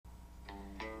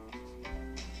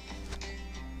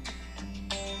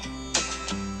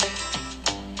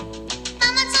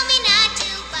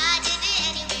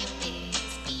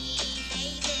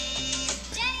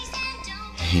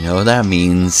You know what that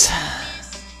means?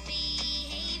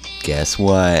 Guess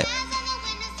what?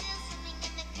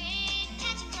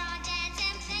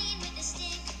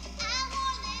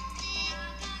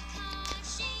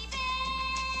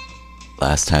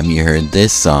 Last time you heard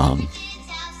this song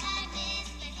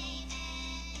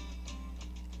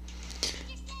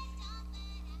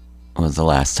was the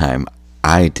last time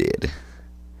I did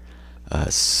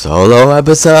a solo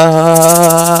episode.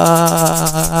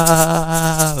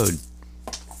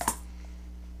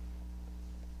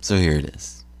 So here it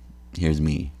is. Here's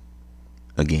me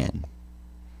again.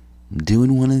 I'm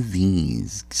doing one of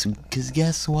these. Because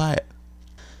guess what?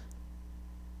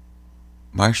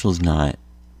 Marshall's not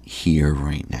here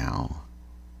right now.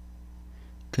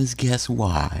 Because guess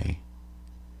why?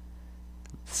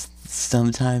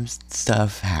 Sometimes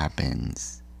stuff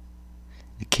happens.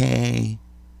 Okay?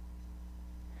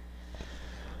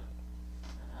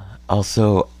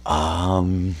 Also,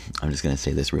 I'm just going to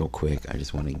say this real quick. I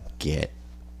just want to get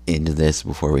into this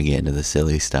before we get into the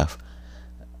silly stuff.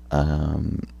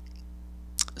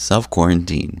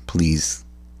 Self-quarantine, please,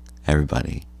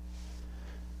 everybody.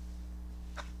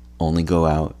 Only go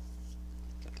out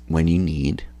when you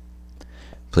need.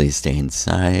 Please stay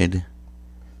inside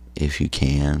if you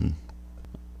can.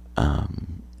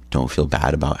 Don't feel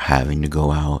bad about having to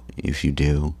go out if you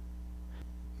do.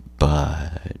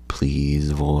 But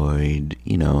please avoid,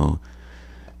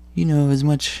 as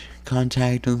much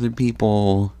contact with other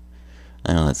people.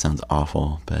 I know that sounds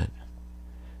awful, but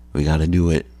we gotta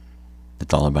do it.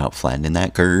 It's all about flattening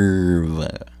that curve.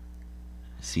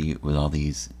 See, with all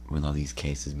these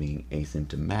cases being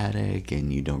asymptomatic,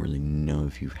 and you don't really know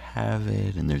if you have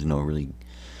it, and there's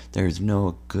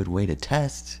no good way to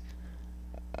test.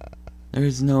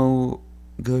 There's no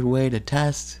good way to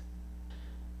test.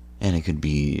 And it could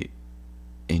be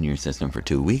in your system for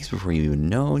 2 weeks before you even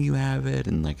know you have it.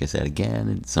 And like I said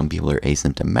again, some people are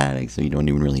asymptomatic, so you don't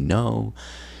even really know.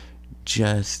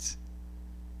 Just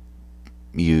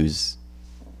use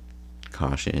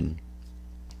caution.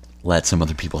 Let some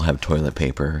other people have toilet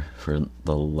paper, for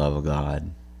the love of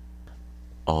God.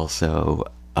 Also,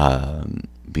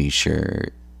 be sure,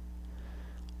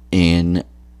 in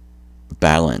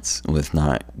balance with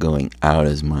not going out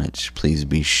as much, please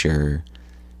be sure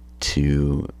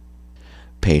to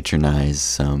patronize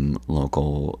some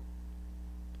local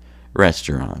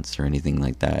restaurants or anything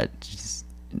like that. Just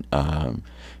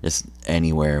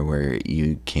anywhere where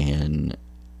you can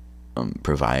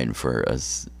provide for a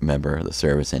member of the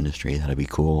service industry. That'd be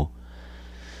cool.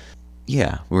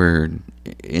 Yeah, we're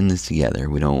in this together.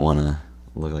 We don't want to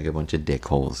look like a bunch of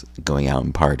dickholes going out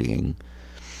and partying,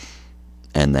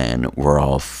 and then we're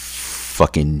all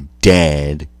fucking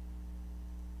dead.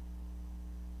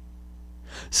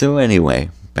 So anyway,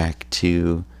 back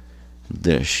to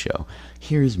the show.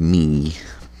 Here's me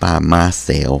by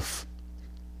myself.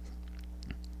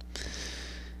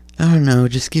 I don't know,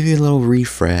 just give you a little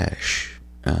refresh.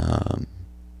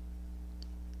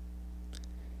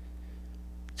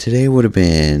 Today would have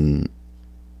been,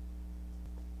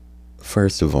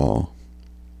 first of all,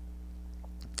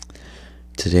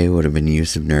 today would have been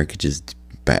Yusuf Nurkic's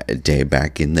day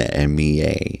back in the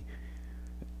NBA.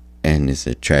 And it's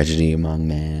a tragedy among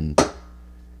men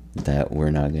that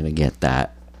we're not going to get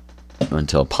that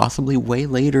until possibly way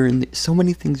later. And so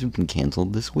many things have been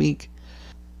canceled this week.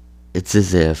 It's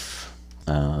as if,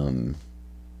 some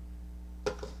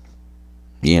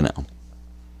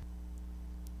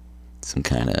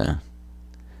kind of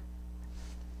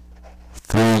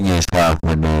throwing yourself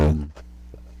the moon.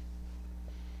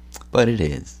 But it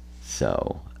is.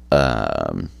 So,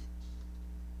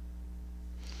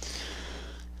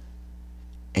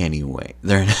 anyway,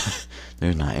 there's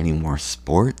not any more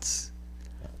sports.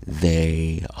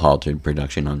 They halted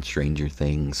production on Stranger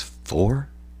Things 4.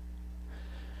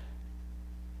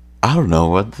 I don't know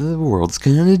what the world's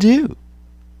gonna do.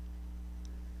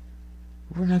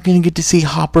 We're not gonna get to see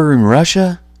Hopper in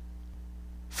Russia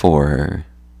for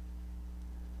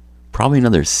probably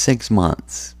another 6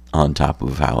 months on top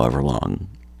of however long.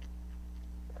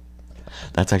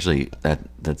 That's actually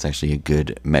a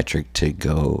good metric to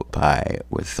go by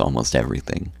with almost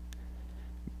everything.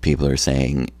 People are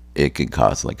saying it could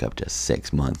cause like up to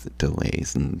 6 month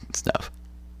delays and stuff.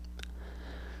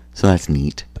 So that's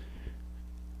neat.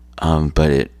 But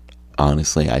it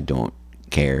honestly, I don't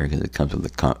care because it comes with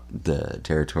the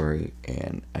territory,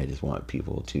 and I just want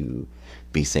people to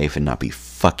be safe and not be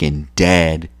fucking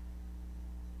dead.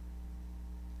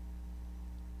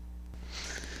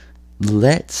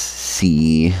 Let's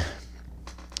see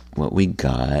what we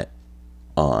got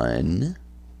on.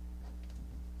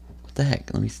 What the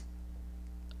heck?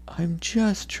 I'm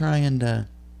just trying to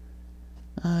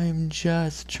I'm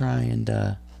just trying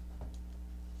to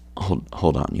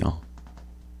hold on, y'all.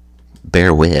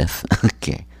 Bear with.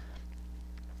 Okay.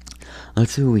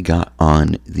 Let's see what we got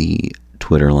on the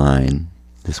Twitter line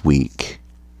this week.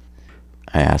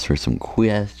 I asked for some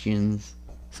questions.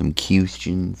 Some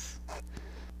questions.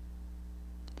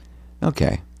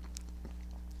 Okay.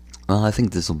 Well, I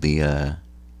think this will be a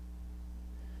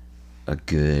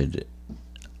good...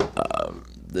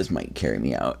 this might carry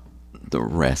me out the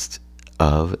rest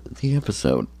of the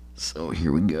episode. So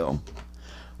here we go.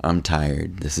 I'm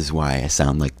tired. This is why I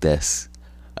sound like this.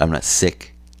 I'm not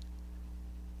sick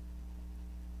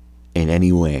in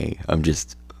any way. I'm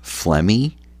just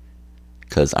phlegmy.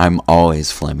 Because I'm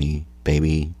always phlegmy,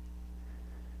 baby.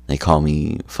 They call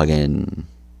me fucking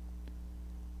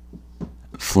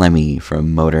Flemmy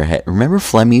from Motorhead. Remember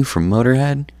Flemmy from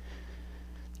Motorhead?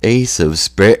 Ace of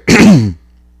Spirit.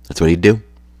 That's what he'd do.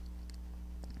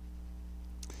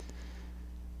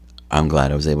 I'm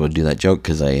glad I was able to do that joke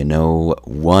because I know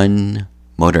one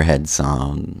Motorhead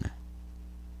song.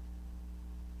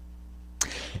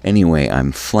 Anyway,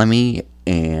 I'm Flemmy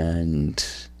and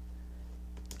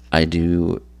I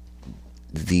do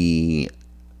the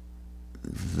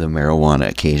marijuana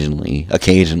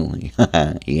occasionally.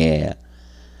 Yeah.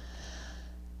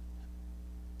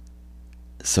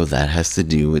 So that has to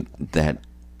do with that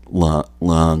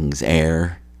lungs,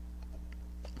 air.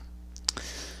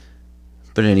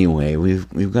 But anyway,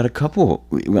 we've got a couple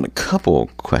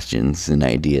questions and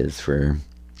ideas for,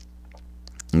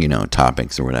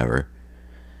 topics or whatever.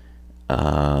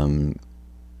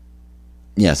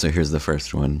 Yeah, so here's the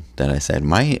first one that I said.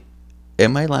 It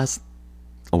might last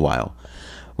a while.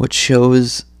 What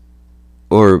shows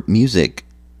or music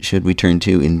should we turn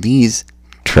to in these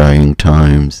trying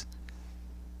times?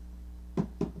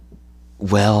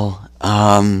 Well,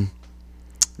 I'm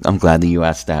glad that you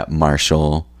asked that,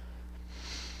 Marshall,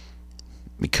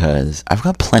 because I've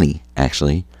got plenty,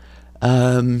 actually.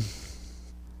 Well,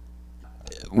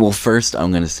 first,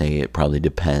 I'm going to say it probably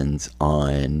depends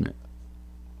on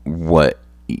what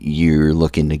you're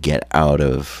looking to get out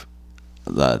of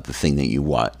the thing that you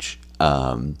watch.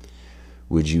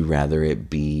 Would you rather it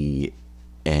be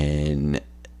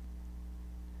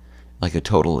like a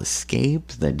total escape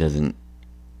that doesn't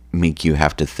make you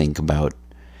have to think about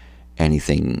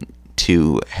anything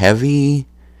too heavy?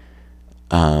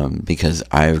 Because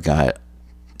I've got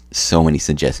so many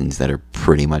suggestions that are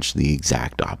pretty much the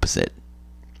exact opposite.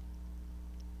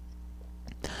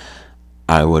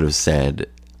 I would have said,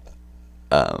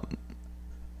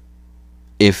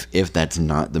 if that's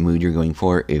not the mood you're going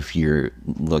for, if you're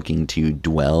looking to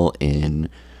dwell in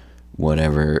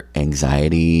whatever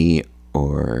anxiety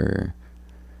or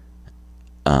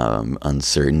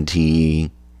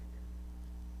uncertainty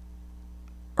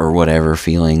or whatever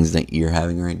feelings that you're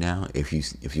having right now, if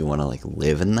you want to like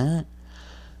live in that,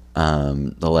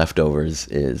 The Leftovers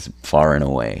is far and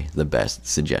away the best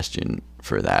suggestion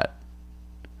for that.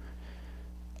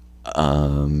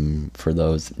 For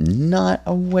those not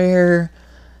aware,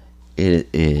 it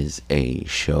is a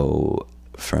show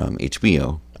from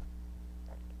HBO,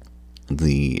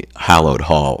 the hallowed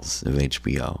halls of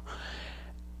HBO,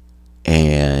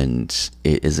 and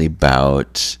it is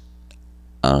about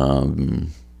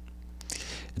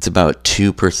it's about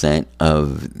 2%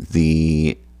 of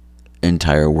the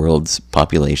entire world's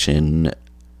population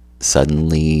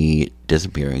suddenly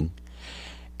disappearing,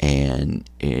 and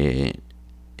it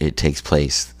takes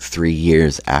place 3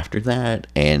 years after that,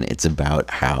 and it's about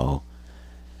how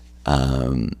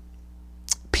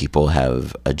people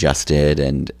have adjusted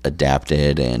and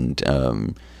adapted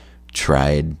and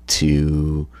tried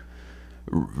to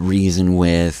reason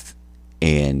with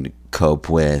and cope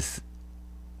with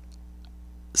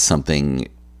something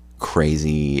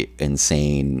crazy,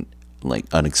 insane, like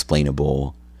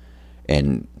unexplainable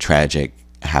and tragic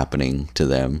happening to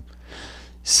them.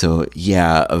 So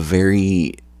yeah, a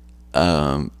very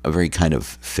kind of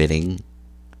fitting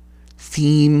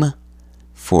theme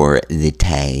for the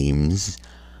times.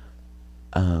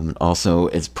 Also,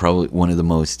 it's probably one of the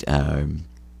most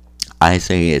I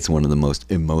say it's one of the most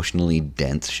emotionally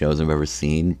dense shows I've ever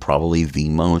seen. Probably the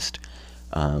most.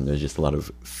 There's just a lot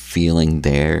of feeling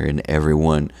there, and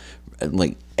everyone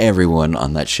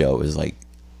on that show is like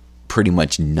pretty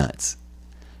much nuts,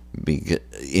 because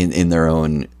in their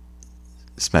own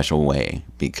special way,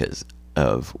 because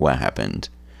of what happened.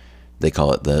 They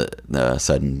call it the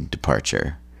sudden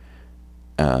departure,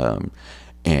 and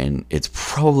it's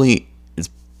probably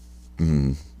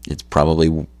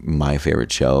my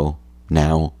favorite show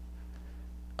now.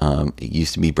 It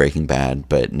used to be Breaking Bad,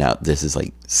 but now this is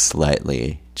like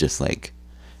slightly, just like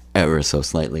ever so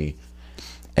slightly,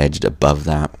 edged above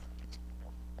that.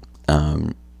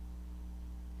 And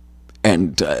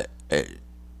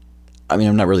I mean,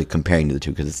 I'm not really comparing the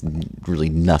two because it's really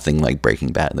nothing like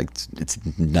Breaking Bad. Like it's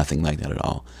nothing like that at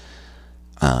all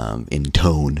in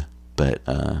tone, but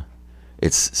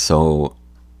it's so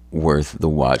worth the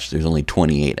watch. There's only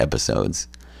 28 episodes,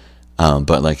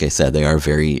 but like I said, they are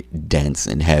very dense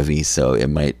and heavy, so it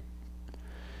might,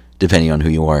 depending on who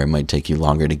you are, it might take you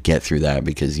longer to get through that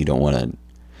because you don't want to.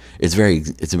 It's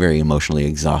a very emotionally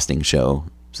exhausting show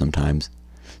sometimes.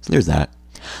 So there's that.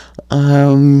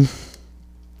 Number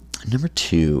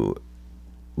 2,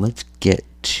 let's get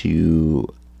to,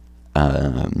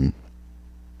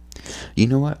 you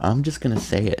know what? I'm just going to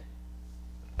say it.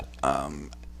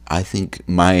 I think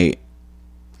my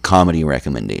comedy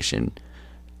recommendation,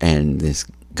 and this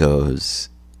goes,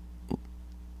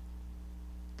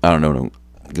 I don't know what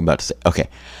I'm about to say. Okay.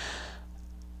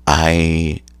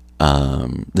 I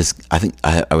think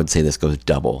I would say this goes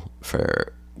double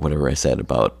for whatever I said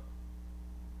about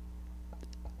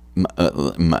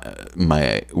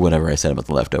my whatever I said about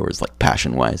The Leftovers, like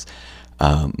passion wise.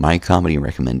 My comedy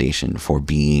recommendation for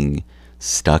being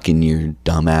stuck in your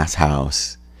dumbass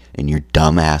house, in your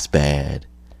dumbass bed,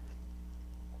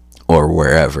 or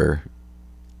wherever,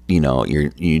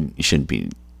 you shouldn't be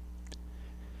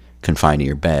confined to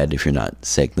your bed if you're not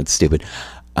sick. That's stupid.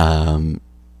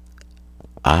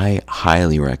 I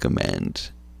highly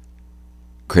recommend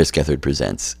Chris Gethard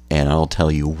Presents, and I'll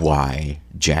tell you why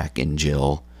Jack and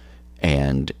Jill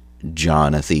and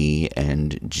Jonathan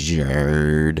and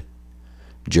Jerd.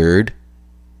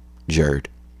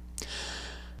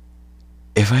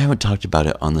 If I haven't talked about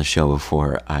it on the show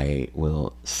before, I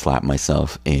will slap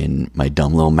myself in my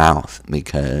dumb little mouth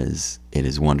because it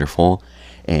is wonderful.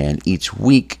 And each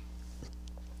week,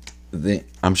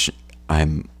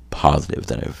 I'm positive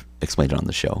that I've explained it on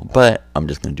the show, but I'm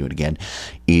just going to do it again.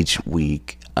 Each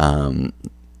week,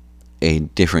 a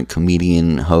different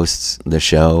comedian hosts the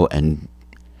show, and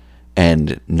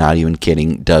not even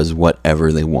kidding, does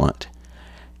whatever they want,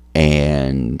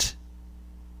 and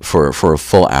for a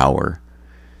full hour.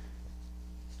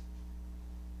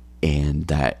 And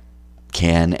that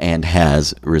can and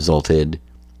has resulted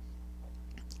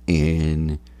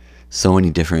in so many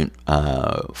different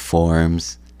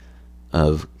forms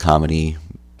of comedy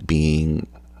being,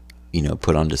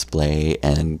 put on display.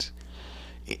 And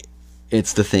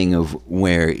it's the thing of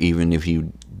where even if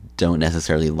you don't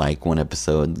necessarily like one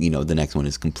episode, the next one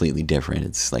is completely different.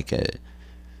 It's like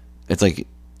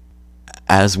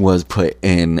as was put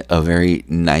in a very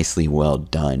nicely well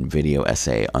done video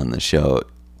essay on the show,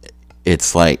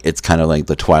 it's kind of like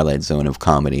the Twilight Zone of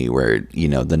comedy, where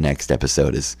the next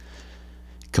episode is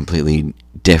completely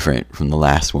different from the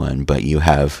last one, but you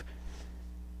have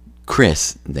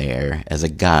Chris there as a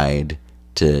guide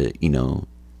to,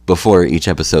 before each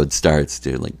episode starts,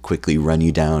 to quickly run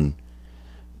you down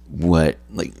what,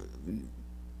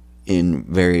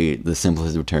 in the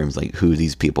simplest of terms, who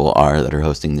these people are that are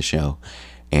hosting the show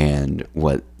and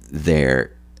what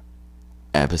their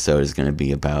episode is going to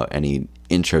be about, and he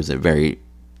intros it very,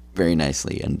 very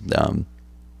nicely. And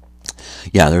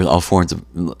there's all forms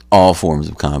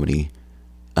of comedy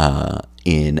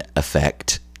in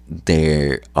effect.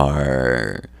 There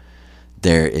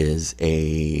is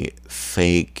a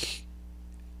fake,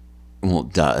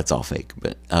 it's all fake,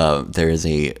 but there is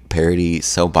a parody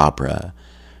soap opera.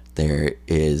 There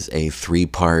is a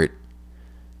 3-part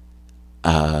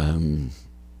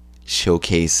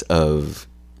showcase of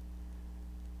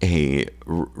a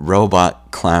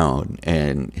robot clown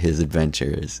and his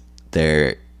adventures.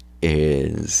 There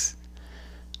is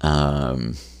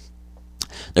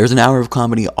there's an hour of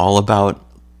comedy all about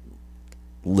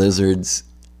lizards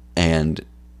and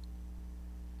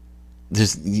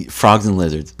just frogs and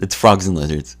lizards. It's frogs and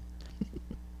lizards.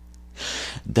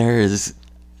 There's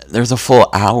a full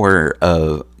hour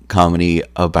of comedy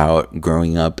about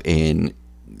growing up in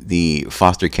the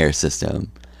foster care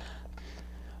system.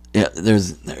 Yeah,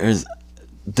 there's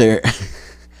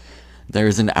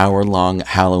an hour-long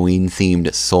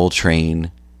Halloween-themed Soul Train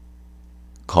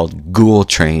called Ghoul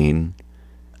Train.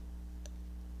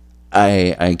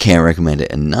 I can't recommend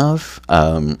it enough.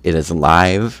 It is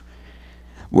live.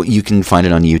 Well, you can find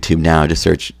it on YouTube now. Just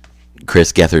search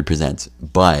Chris Gethard Presents.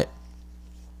 But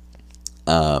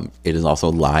it is also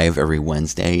live every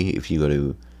Wednesday. If you go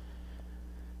to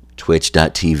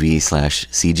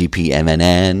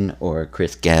twitch.tv/cgpmnn or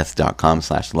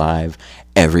chrisgeth.com/live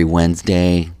every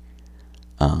Wednesday.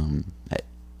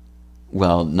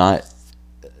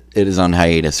 It is on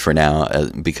hiatus for now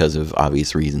because of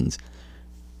obvious reasons.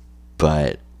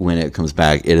 But when it comes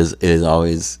back, it is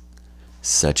always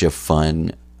such a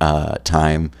fun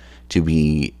time to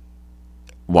be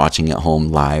watching at home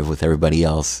live with everybody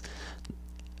else.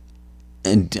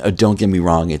 And don't get me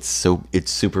wrong, it's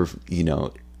super,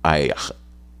 I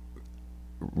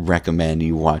recommend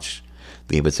you watch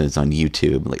the episodes on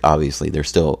YouTube. Like, obviously they're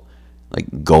still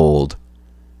like gold.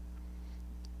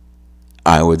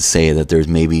 I would say that there's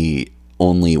maybe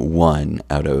only one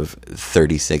out of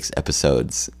 36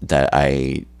 episodes that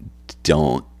I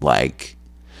don't like.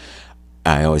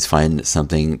 I always find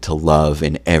something to love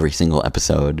in every single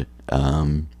episode.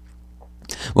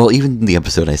 Well, even the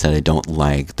episode I said I don't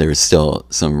like, there's still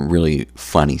some really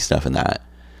funny stuff in that.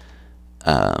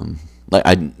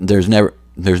 There's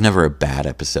never a bad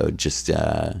episode. Just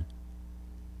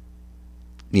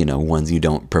ones you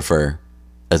don't prefer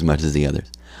as much as the others.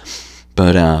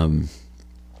 But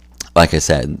like I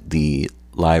said, the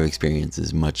live experience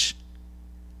is a much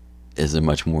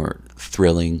more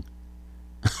thrilling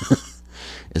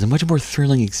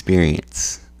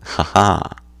experience. Haha.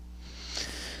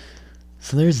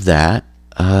 So there's that.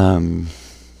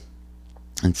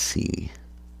 Let's see.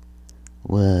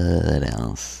 What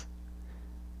else?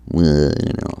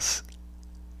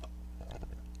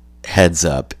 Heads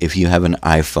up, if you have an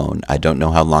iPhone, I don't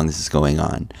know how long this is going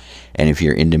on, and if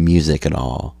you're into music at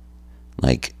all,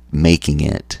 like making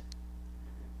it,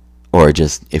 or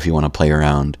just if you want to play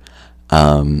around,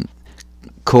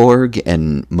 Korg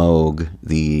and Moog,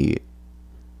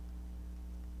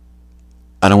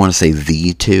 I don't want to say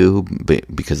the two,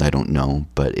 because I don't know,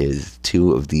 but is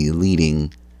two of the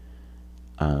leading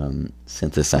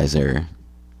synthesizer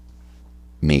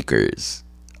makers.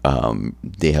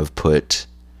 They have put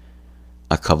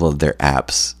a couple of their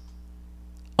apps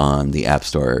on the App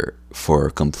Store for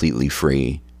completely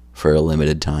free for a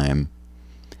limited time.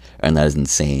 And that is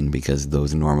insane, because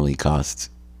those normally cost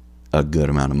a good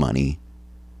amount of money,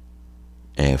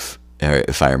 if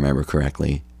I remember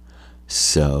correctly.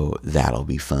 So that'll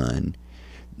be fun.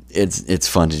 It's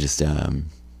fun to just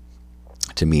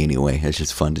to me anyway. It's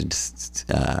just fun to just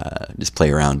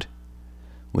play around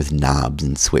with knobs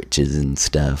and switches and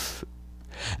stuff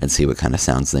and see what kind of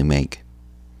sounds they make.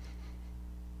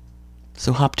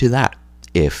 So hop to that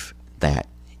if that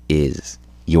is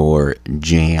your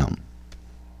jam.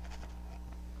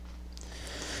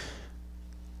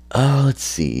 Oh, let's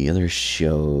see, other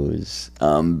shows.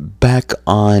 Back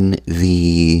on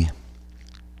the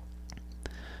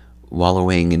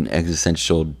wallowing in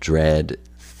existential dread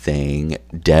thing,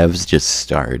 Devs just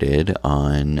started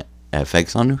on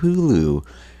FX on Hulu.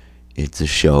 It's a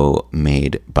show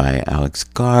made by Alex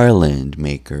Garland,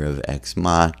 maker of Ex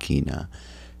Machina,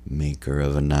 maker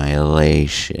of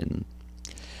Annihilation.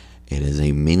 It is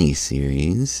a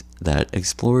mini-series that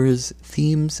explores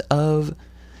themes of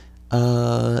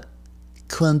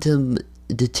quantum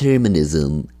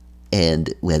determinism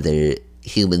and whether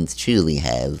humans truly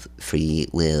have free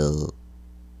will.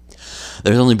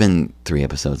 There's only been 3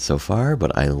 episodes so far,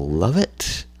 but I love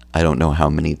it. I don't know how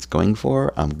many it's going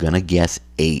for. I'm gonna guess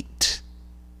 8.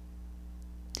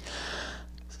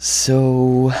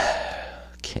 So,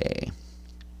 okay.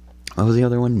 What was the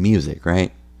other one? Music,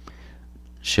 right?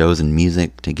 Shows and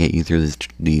music to get you through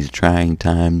these trying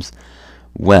times.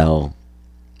 Well,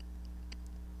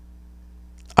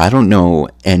 I don't know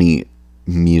any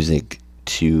music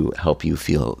to help you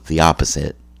feel the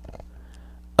opposite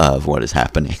of what is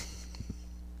happening.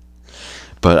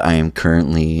 But I am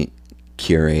currently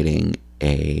curating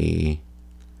a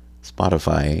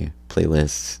Spotify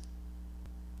playlist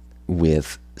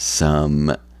with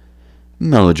some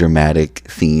melodramatic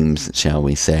themes, shall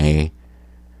we say.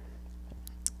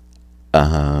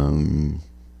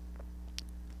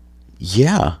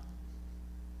 Yeah.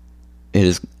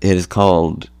 It is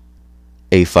called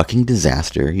A Fucking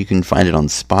Disaster. You can find it on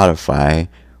Spotify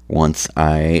once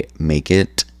I make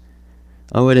it.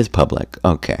 Oh, it is public.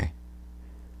 Okay.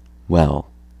 Well,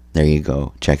 there you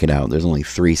go. Check it out. There's only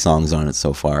 3 songs on it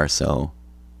so far, so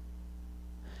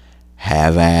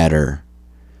have at her.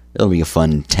 It'll be a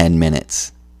fun 10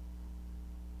 minutes.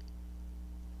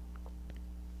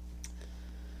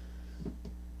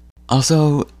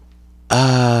 Also,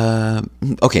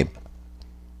 okay.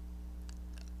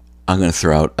 I'm going to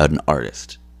throw out an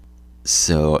artist.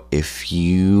 So if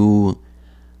you,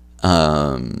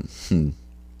 I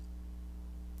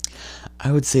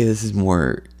would say this is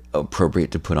more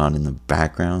appropriate to put on in the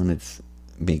background. It's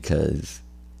because,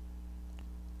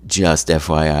 just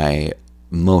FYI,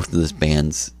 most of this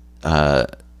band's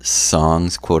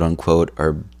songs, quote unquote,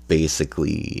 are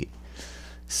basically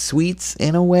suites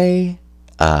in a way,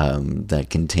 that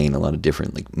contain a lot of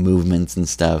different like movements and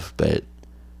stuff, but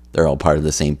they're all part of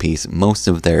the same piece. Most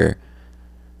of their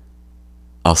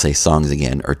I'll say songs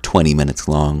again, are 20 minutes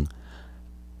long.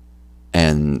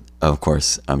 And of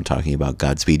course, I'm talking about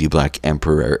Godspeed You Black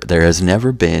Emperor. There has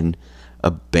never been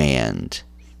a band,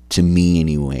 to me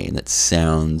anyway, that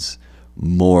sounds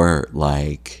more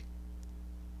like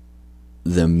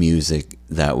the music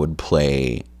that would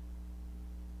play,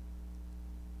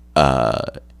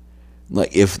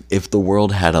 like if the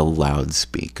world had a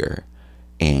loudspeaker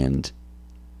and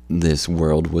this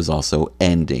world was also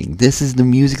ending, this is the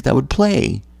music that would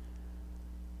play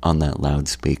on that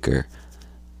loudspeaker.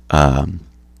 Of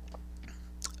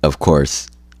course,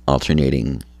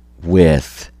 alternating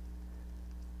with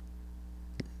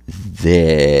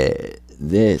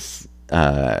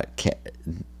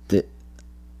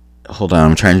hold on,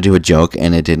 I'm trying to do a joke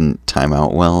and it didn't time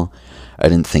out well. I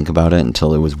didn't think about it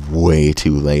until it was way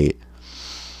too late.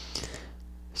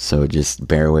 So just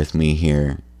bear with me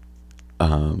here.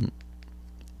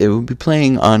 It would be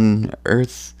playing on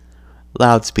Earth's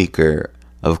loudspeaker,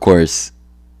 of course,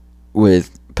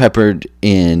 with peppered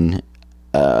in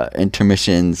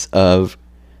intermissions of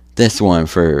this one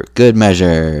for good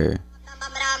measure.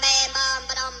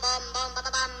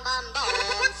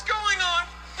 What's going on?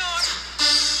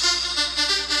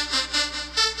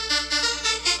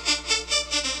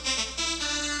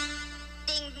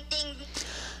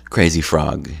 Crazy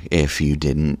Frog, if you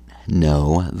didn't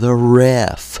know the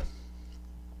riff.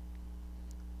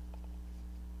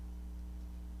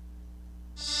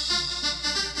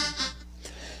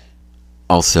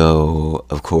 Also,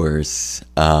 of course,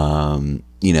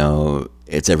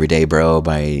 It's Everyday Bro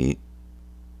by,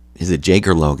 is it Jake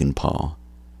or Logan Paul?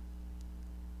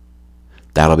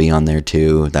 That'll be on there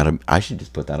too. I should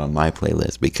just put that on my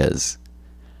playlist, because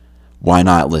why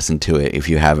not listen to it if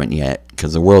you haven't yet?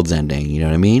 Because the world's ending, you know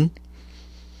what I mean?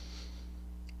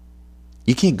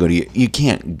 You can't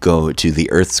go to the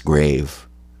Earth's grave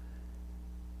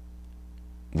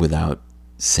without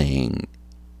saying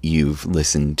you've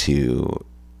listened to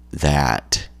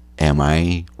that. Am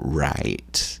I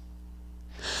right?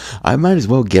 I might as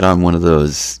well get on one of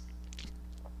those,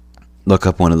 look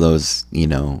up one of those,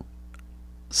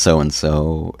 so and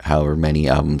so, however many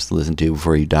albums to listen to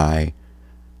before you die.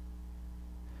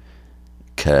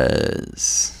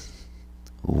 'Cause,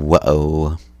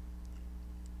 whoa.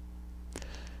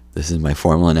 This is my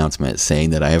formal announcement saying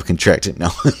that I have contracted. No.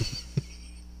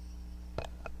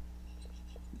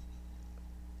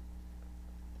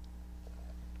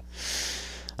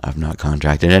 I've not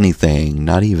contracted anything,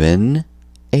 not even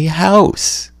a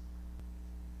house.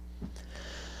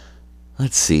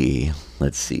 Let's see.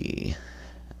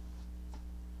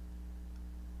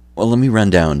 Well, let me run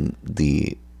down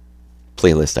the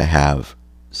playlist I have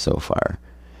so far.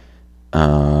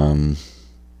 Oh,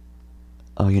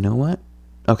 you know what?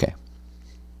 Okay.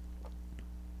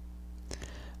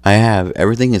 I have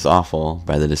Everything Is Awful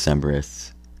by the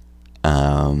Decemberists.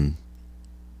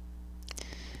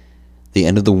 The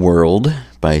End of the World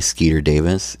by Skeeter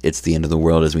Davis. It's the End of the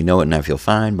World as We Know It and I Feel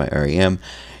Fine by R.E.M.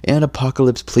 And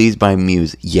Apocalypse Please by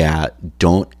Muse. Yeah,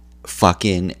 don't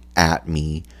fucking at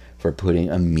me for putting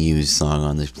a Muse song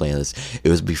on this playlist.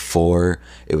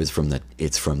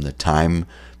 It's from the time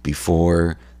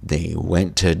before they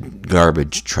went to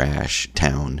garbage trash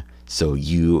town. So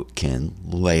you can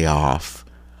lay off,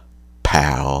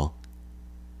 pal.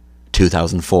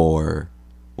 2004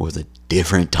 was a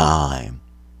different time.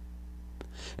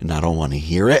 And I don't want to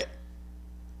hear it.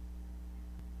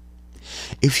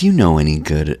 If you know any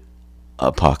good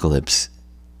Apocalypse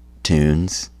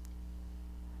tunes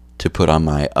to put on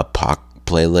my Apoc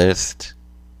playlist,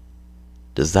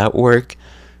 does that work?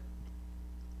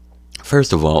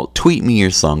 First of all, tweet me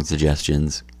your song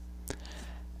suggestions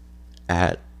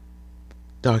at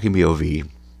DockingBOV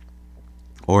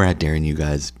or at Darren You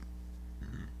Guys.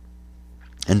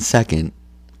 And second,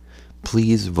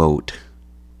 please vote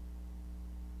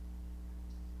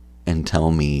and tell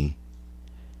me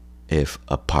if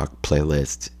a Apoc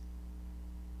playlist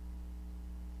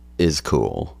is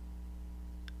cool,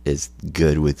 is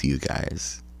good with you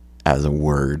guys as a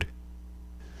word.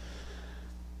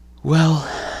 Well,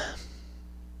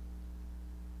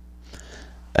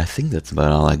 I think that's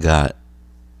about all I got.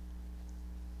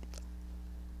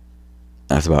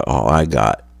 That's about all I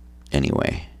got,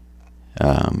 anyway.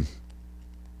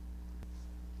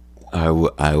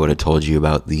 I would have told you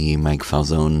about the Mike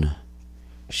Falzone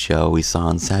show we saw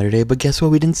on Saturday, but guess what?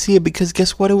 We didn't see it because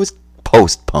guess what? It was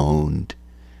postponed.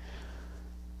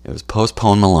 It was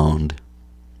postponed.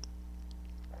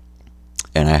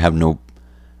 And I have no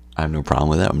problem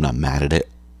with it. I'm not mad at it.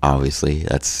 Obviously,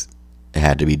 it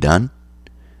had to be done.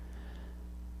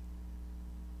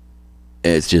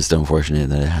 It's just unfortunate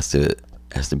that it has to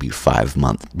has to be 5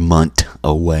 month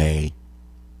away.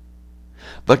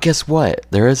 But guess what?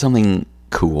 There is something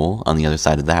cool on the other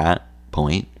side of that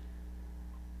point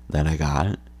that I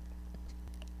got.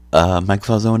 Mike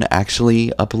Falzone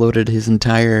actually uploaded his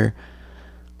entire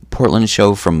Portland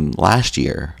show from last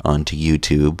year onto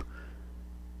YouTube.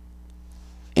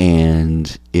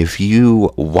 And if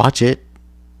you watch it,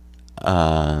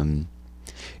 in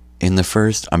the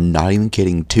first, I'm not even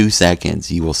kidding, 2 seconds,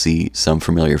 you will see some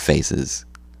familiar faces.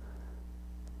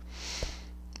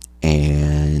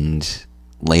 And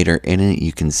later in it,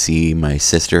 you can see my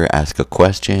sister ask a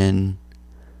question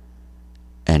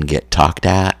and get talked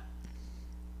at.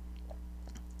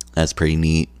 That's pretty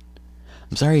neat.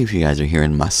 I'm sorry if you guys are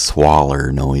hearing my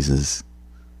swaller noises.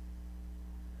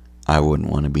 I wouldn't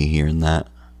want to be hearing that.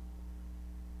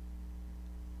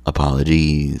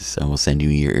 Apologies. I will send you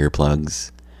your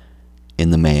earplugs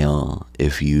in the mail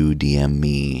if you DM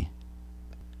me.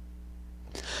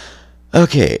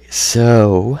 Okay,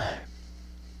 so...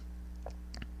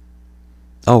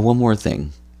 Oh, one more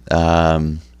thing.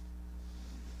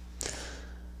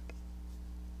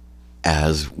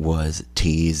 As was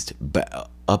teased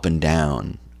up and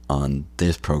down on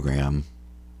this program,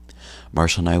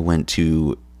 Marshall and I went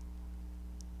to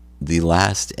the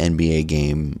last NBA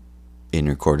game in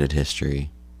recorded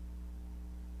history.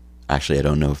 Actually, I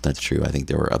don't know if that's true. I think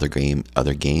there were other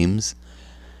games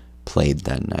played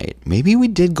that night. Maybe we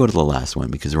did go to the last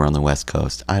one because we're on the West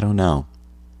Coast. I don't know.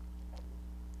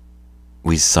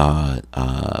 We saw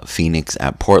Phoenix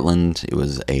at Portland. It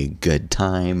was a good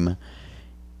time.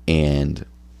 And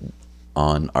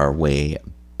on our way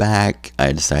back,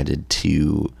 I decided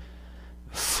to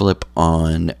flip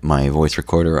on my voice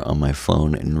recorder on my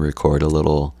phone and record a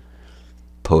little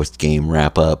post-game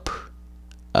wrap-up,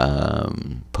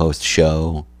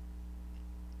 post-show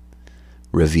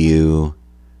review,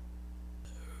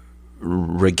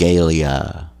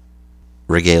 regalia's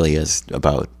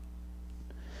about...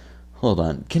 Hold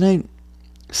on, can I...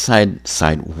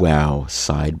 sidebar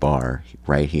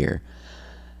right here.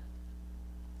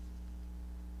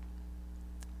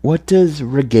 What does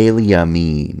regalia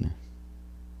mean?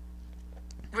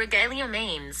 Regalia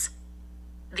means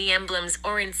the emblems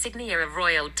or insignia of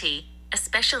royalty,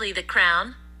 especially the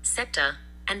crown, scepter,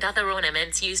 and other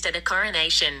ornaments used at a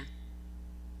coronation.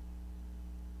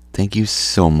 Thank you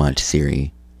so much,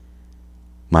 Siri.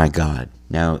 My God.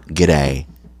 Now, g'day.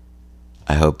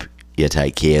 I hope you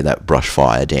take care of that brush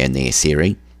fire down there,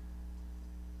 Siri.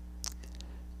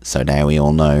 So now we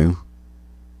all know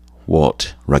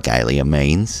what regalia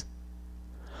means.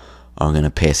 I'm going to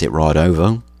pass it right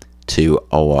over to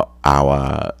our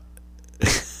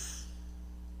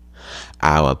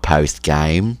our post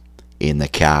game in the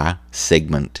car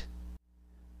segment.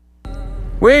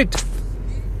 Wait!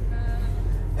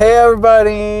 Hey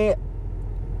everybody!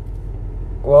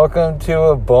 Welcome to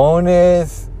a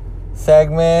bonus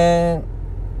segment.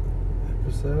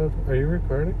 Episode? Are you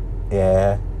recording?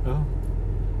 Yeah. Oh.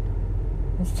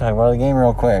 Let's talk about the game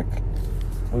real quick.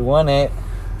 We won it.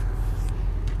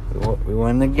 We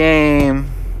won the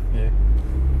game. Yeah.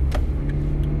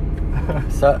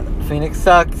 So, Phoenix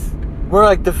sucks. We're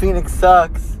like the Phoenix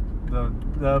sucks.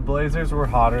 The Blazers were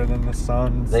hotter than the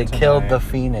Suns. They tonight. killed the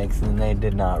Phoenix and they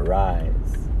did not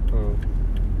rise. Ooh.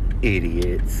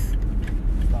 Idiots.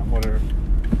 Not what are.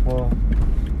 Well,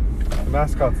 the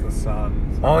mascot's the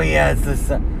sun. So. Oh yeah, it's the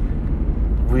sun.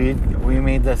 We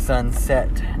made the sun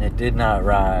set and it did not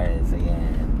rise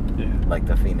again. Yeah. Like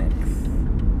the Phoenix.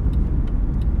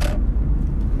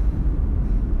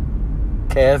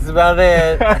 Okay, that's about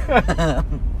it.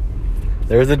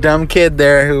 There was a dumb kid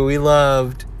there who we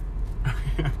loved.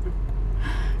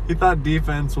 He thought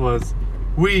defense was,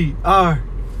 we are.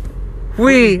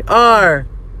 We are.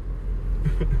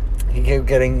 He kept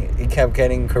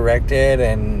getting corrected,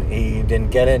 and he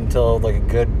didn't get it until like a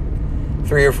good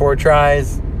 3 or 4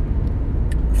 tries,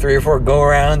 3 or 4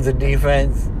 go-arounds of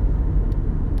defense.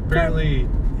 Apparently,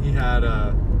 he had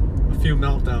a few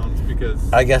meltdowns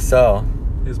because I guess so.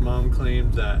 his mom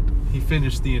claimed that he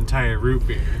finished the entire root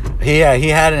beer. Yeah, he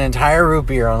had an entire root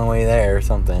beer on the way there or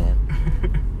something.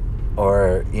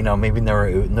 Or, maybe they were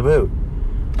ootin' the boot.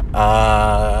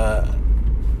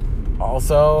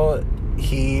 Also,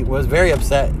 he was very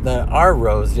upset that our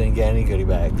rows didn't get any goodie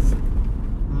bags.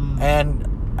 And,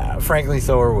 frankly,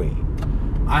 so are we.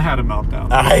 I had a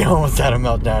meltdown. I almost had a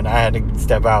meltdown. I had to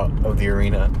step out of the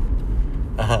arena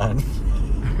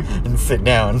and sit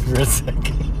down for a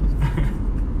second.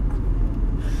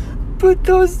 But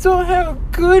those don't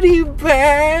have goodie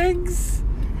bags.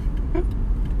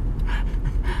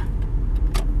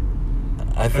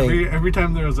 I think Every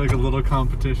time there was like a little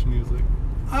competition, he was like,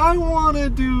 I want to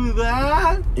do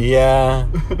that. Yeah.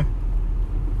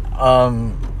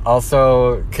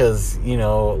 Also, because, you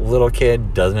know, little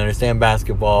kid doesn't understand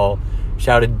basketball,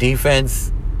 shouted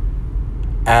defense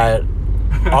at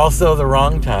also the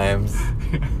wrong times.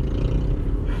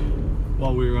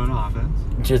 While we were on offense.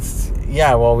 Just,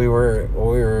 yeah, while we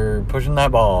were pushing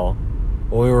that ball,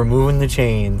 while we were moving the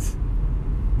chains.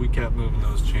 We kept moving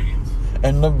those chains.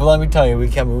 And let me tell you, we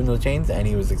kept moving those chains, and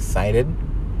he was excited,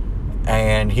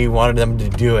 and he wanted them to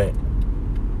do it.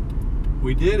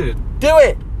 We did it. Do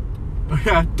it!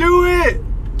 Yeah, do it!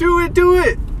 Do it, do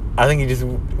it! I think he just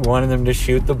wanted them to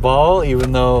shoot the ball,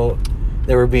 even though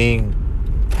they were being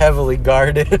heavily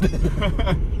guarded.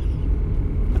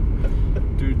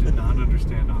 Dude did not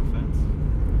understand offense.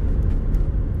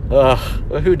 Ugh,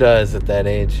 well, who does at that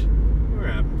age? We were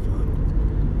having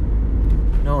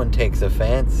fun. No one takes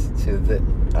offense to the...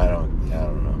 I don't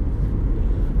know.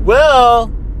 Well...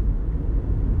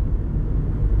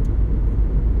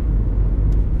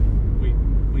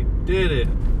 We did it.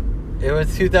 It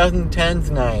was 2010's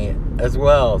night as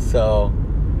well, so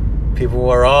people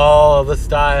wore all the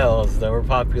styles that were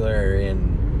popular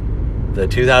in the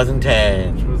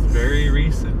 2010s. Which was very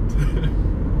recent.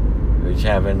 Which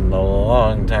happened a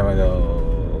long time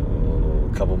ago.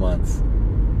 A couple months.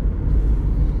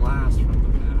 Blast from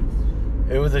the past.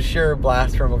 It was a sure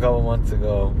blast from a couple months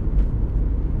ago.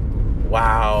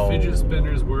 Wow. Fidget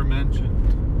spinners were mentioned.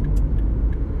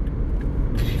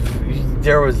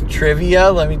 There was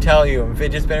trivia, let me tell you, and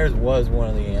fidget spinners was one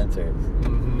of the answers.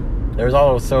 Mm-hmm. There was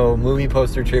also movie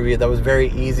poster trivia that was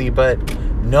very easy, but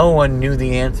no one knew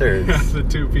the answers. The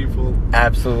two people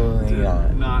Absolutely did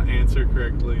not answer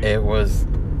correctly. It was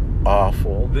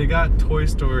awful. They got Toy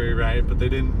Story right, but they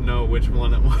didn't know which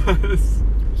one it was.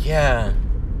 Yeah.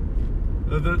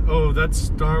 Oh, that's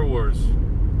Star Wars.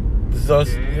 Is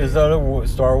that a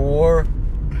Star War?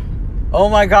 Oh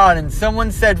my god, and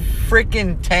someone said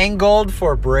freaking Tangled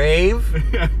for Brave?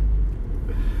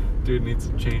 Dude needs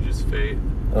to change his fate.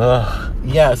 Ugh.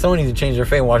 Yeah, someone needs to change their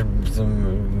fate and watch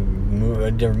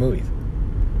some different movies.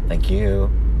 Thank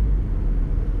you.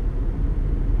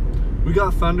 We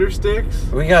got thunder sticks.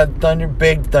 We got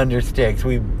big thunder sticks.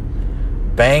 We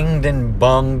banged and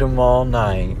bunged them all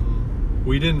night.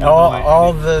 We didn't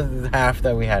all the half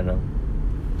that we had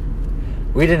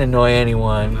them. We didn't annoy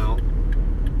anyone. No.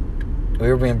 We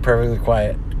were being perfectly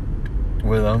quiet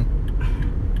with them.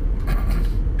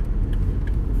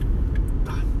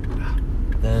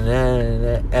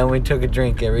 And we took a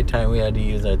drink every time we had to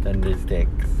use our thunder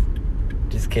sticks.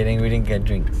 Just kidding, we didn't get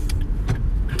drinks.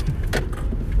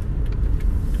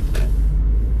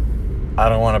 I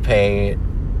don't want to pay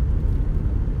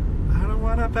I don't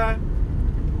want to pay.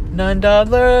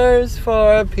 $9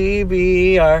 for a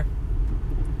PBR.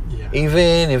 Yeah.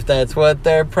 Even if that's what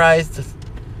they're priced.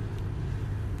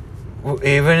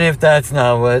 Even if that's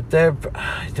not what they're...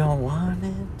 I don't want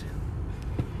it.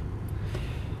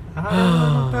 I don't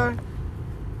want to pay.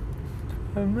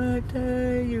 From a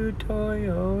day you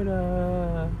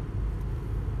Toyota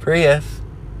Prius.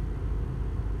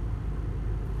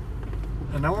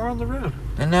 And now we're on the road.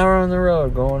 And now we're on the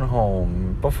road going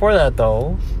home. Before that,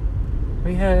 though,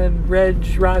 we had Reg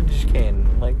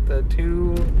Rajkin, like the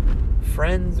two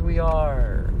friends we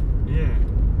are. Yeah.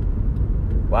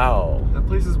 Wow. That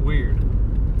place is weird.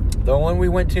 The one we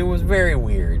went to was very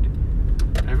weird.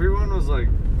 Everyone was like...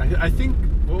 I think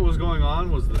what was going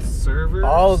on was the servers.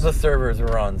 All of the servers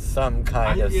were on some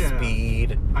kind of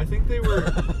speed. I think they were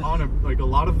on a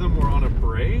lot of them were on a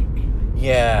break.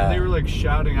 Yeah. And they were like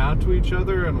shouting out to each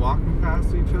other and walking past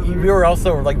each other. We were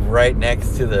also like right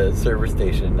next to the server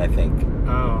station, I think.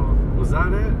 Oh, was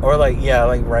that it? Or like, yeah,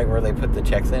 like right where they put the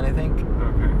checks in, I think.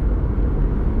 Okay.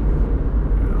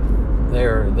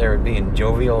 They were being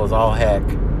jovial as all heck,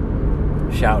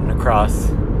 shouting across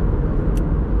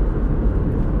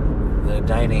the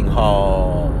dining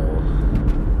hall.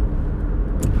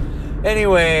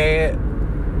 Anyway,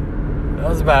 that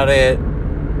was about it.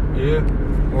 Yeah.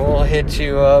 We'll hit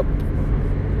you up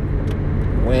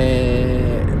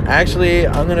when... Actually,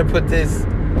 I'm going to put this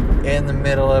in the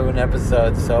middle of an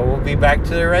episode, so we'll be back to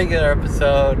the regular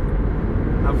episode.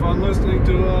 Have fun listening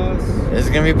to us. It's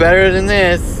going to be better than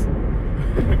this.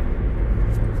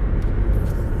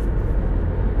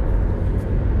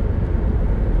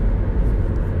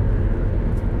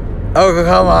 Oh,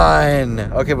 come on.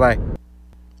 Okay, bye.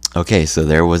 Okay, so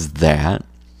there was that.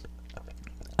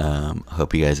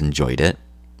 Hope you guys enjoyed it.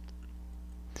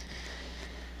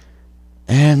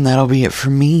 And that'll be it for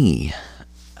me.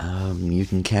 You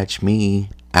can catch me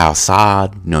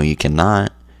outside. No, you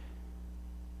cannot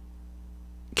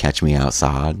catch me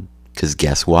outside. Because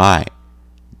guess why?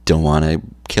 Don't want to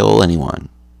kill anyone,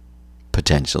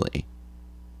 potentially.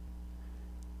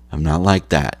 I'm not like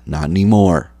that, not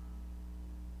anymore.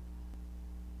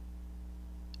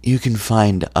 You can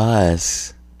find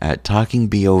us at Talking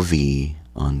BOV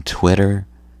on Twitter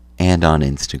and on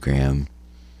Instagram.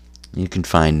 You can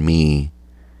find me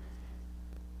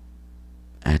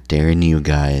at Darren You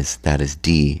Guys. That is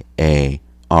DARRENU.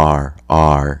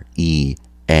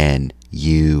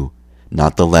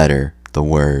 Not the letter, the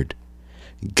word.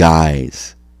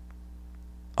 Guys.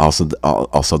 Also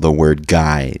the word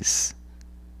guys.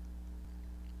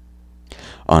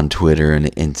 On Twitter and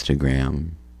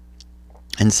Instagram.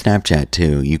 And Snapchat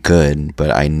too. You could, but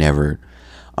I never...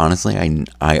 Honestly,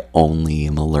 I only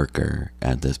am a lurker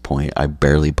at this point. I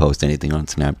barely post anything on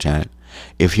Snapchat.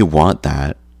 If you want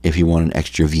that, if you want an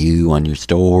extra view on your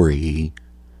story,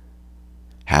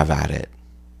 have at it.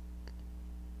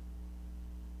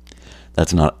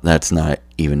 That's not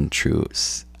even true.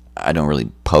 I don't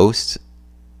really post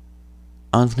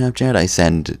on Snapchat. I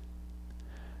send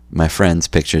my friends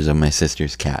pictures of my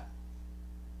sister's cat.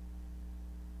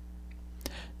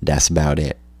 That's about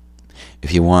it.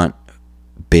 If you want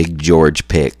Big George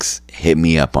pics, hit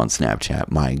me up on Snapchat.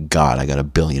 My God, I got 1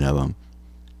 billion of them.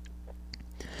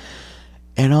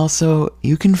 And also,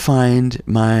 you can find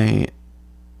my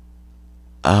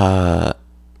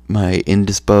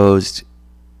indisposed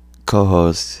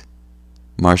co-host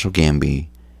Marshall Gamby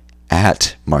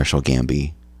at Marshall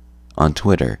Gamby on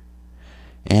Twitter,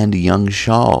 and Young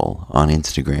Shawl on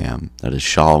Instagram. That is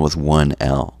Shawl with 1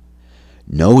 L,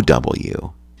 no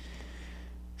W.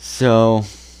 So,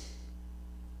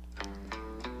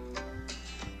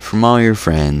 from all your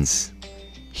friends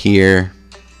here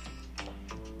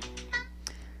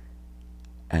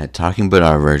at Talking About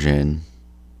Our Version,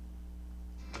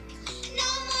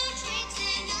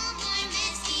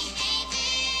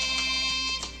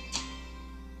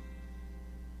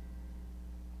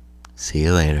 see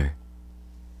you later.